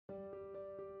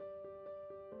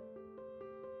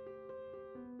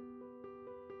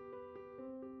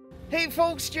Hey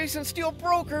folks, Jason Steele,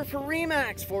 broker for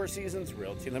RE/MAX, Four Seasons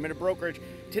Realty Limited Brokerage.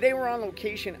 Today we're on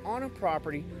location on a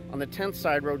property on the 10th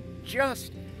Sideroad,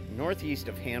 just northeast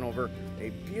of Hanover. A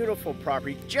beautiful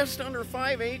property, just under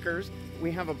 5 acres.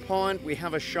 We have a pond, we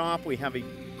have a shop, we have a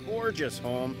gorgeous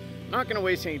home. Not gonna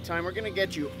waste any time. We're gonna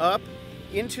get you up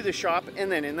into the shop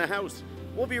and then in the house.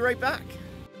 We'll be right back.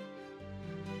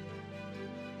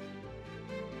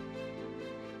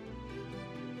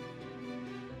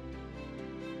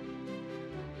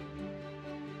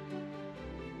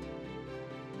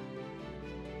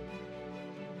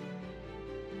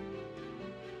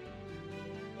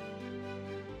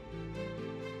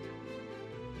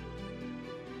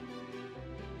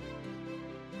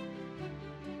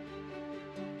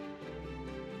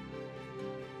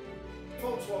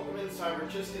 Folks, welcome inside. We're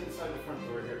just inside the front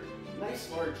door here.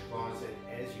 Nice large closet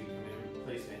as you come in.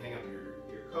 Place to hang up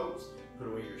your coats, put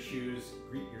away your shoes,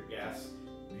 greet your guests.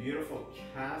 Beautiful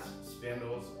cast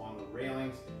spindles on the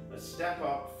railings. A step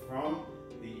up from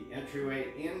the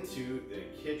entryway into the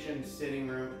kitchen, sitting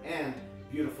room, and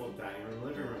beautiful dining room,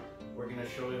 living room. We're going to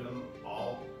show them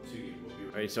all to you.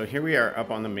 All right, so here we are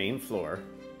up on the main floor.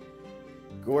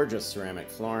 Gorgeous ceramic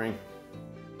flooring.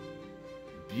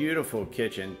 Beautiful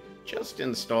kitchen. Just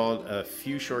installed a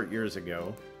few short years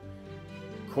ago.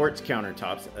 Quartz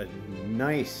countertops, a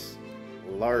nice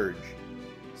large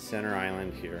center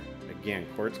island here. Again,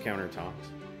 quartz countertops.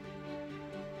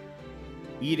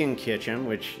 Eating kitchen,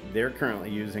 which they're currently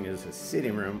using as a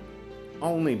sitting room,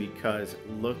 only because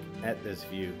look at this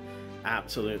view.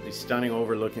 Absolutely stunning,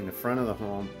 overlooking the front of the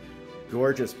home.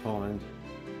 Gorgeous pond.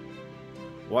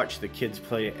 Watch the kids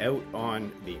play out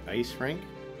on the ice rink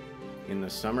in the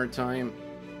summertime.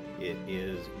 It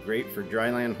is great for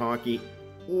dryland hockey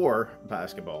or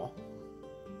basketball.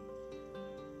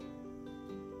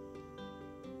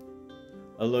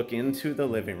 A look into the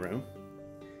living room.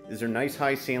 These are nice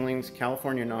high ceilings,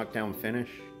 California knockdown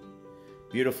finish.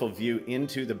 Beautiful view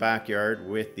into the backyard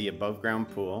with the above ground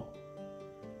pool.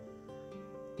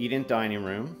 Eat-in dining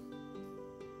room.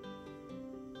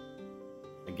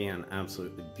 Again,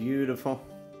 absolutely beautiful.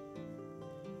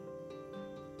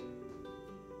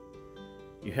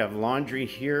 You have laundry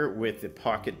here with the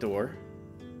pocket door.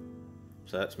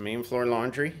 So that's main floor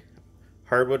laundry.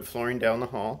 Hardwood flooring down the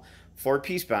hall.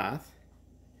 4-piece bath.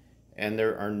 And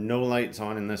there are no lights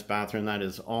on in this bathroom. That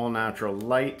is all natural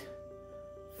light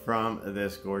from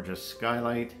this gorgeous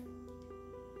skylight.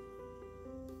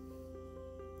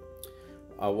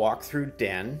 A walk-through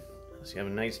den. So you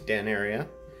have a nice den area.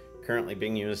 Currently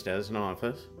being used as an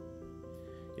office.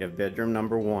 You have bedroom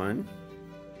number 1.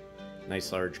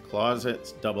 Nice large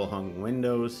closets, double hung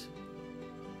windows.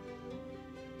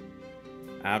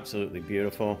 Absolutely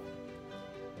beautiful.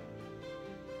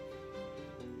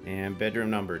 And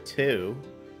bedroom number 2,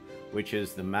 which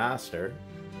is the master.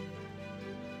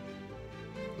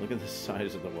 Look at the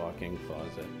size of the walk-in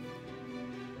closet.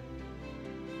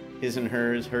 His and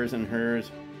hers, hers and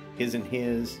hers, his and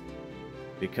his,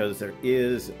 because there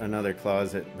is another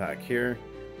closet back here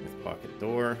with pocket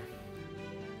door.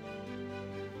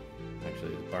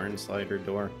 Actually, the barn slider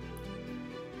door.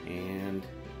 And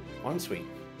ensuite.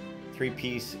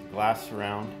 3-piece glass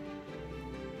surround.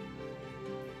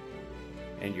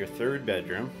 And your third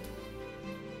bedroom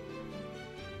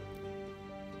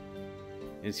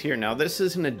is here. Now this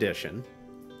is an addition.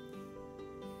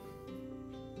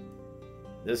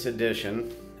 This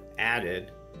addition added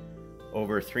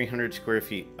over 300 square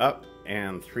feet up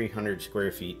and 300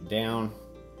 square feet down.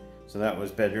 So that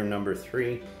was bedroom number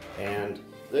 3. And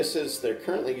this is, they're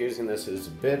currently using this as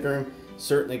a bedroom.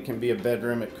 Certainly can be a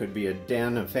bedroom. It could be a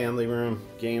den, a family room,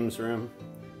 games room.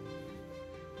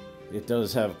 It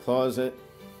does have a closet.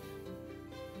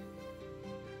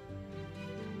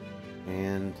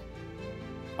 And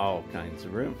all kinds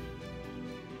of room.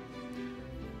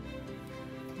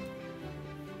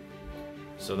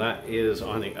 So that is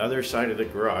on the other side of the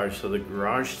garage. So the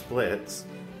garage splits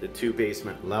the 2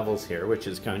 basement levels here, which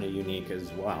is kind of unique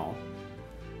as well.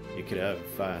 You could have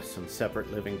some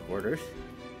separate living quarters.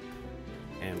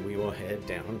 And we will head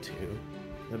down to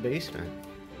the basement.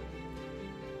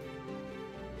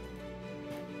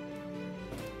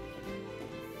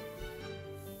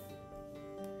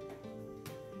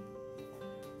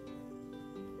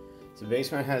 So the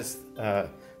basement has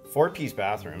 4-piece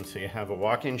bathroom, so you have a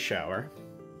walk-in shower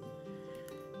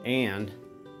and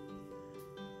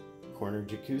corner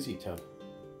jacuzzi tub.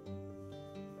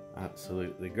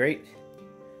 Absolutely great.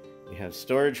 You have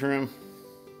storage room,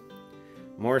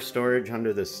 more storage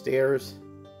under the stairs,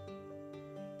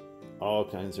 all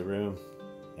kinds of room,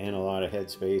 and a lot of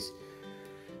headspace.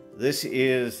 This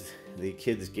is the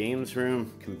kids' games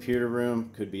room, computer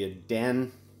room, could be a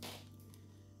den.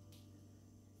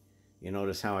 You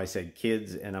notice how I said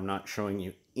kids and I'm not showing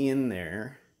you in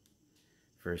there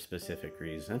for a specific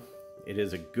reason. It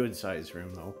is a good size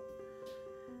room though.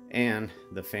 And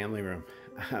the family room,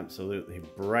 absolutely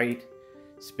bright,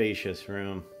 spacious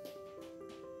room.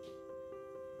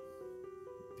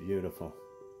 Beautiful.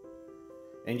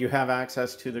 And you have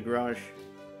access to the garage.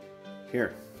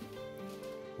 Here,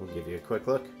 we'll give you a quick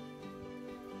look.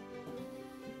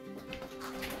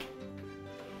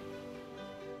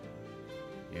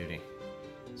 Beauty.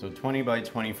 So 20 by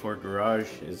 24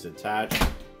 garage is attached.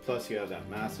 Plus you have that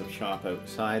massive shop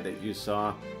outside that you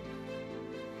saw.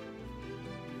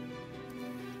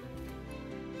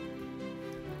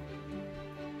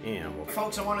 And well,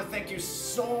 folks, I want to thank you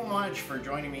so much for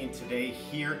joining me today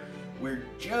here. We're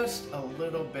just a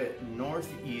little bit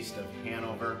northeast of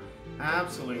Hanover.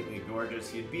 Absolutely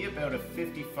gorgeous. You'd be about a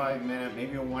 55-minute,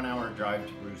 maybe a 1-hour drive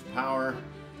to Bruce Power.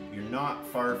 You're not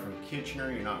far from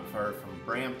Kitchener, you're not far from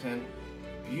Brampton.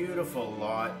 Beautiful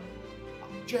lot,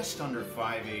 just under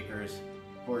 5 acres,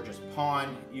 gorgeous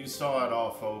pond. You saw it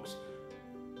all, folks.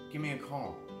 Give me a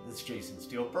call. This is Jason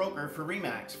Steele, broker for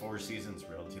RE/MAX Four Seasons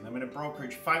Realty Limited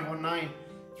Brokerage,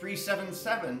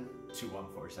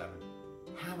 519-377-2147.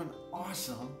 Have an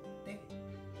awesome day.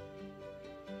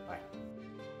 Bye.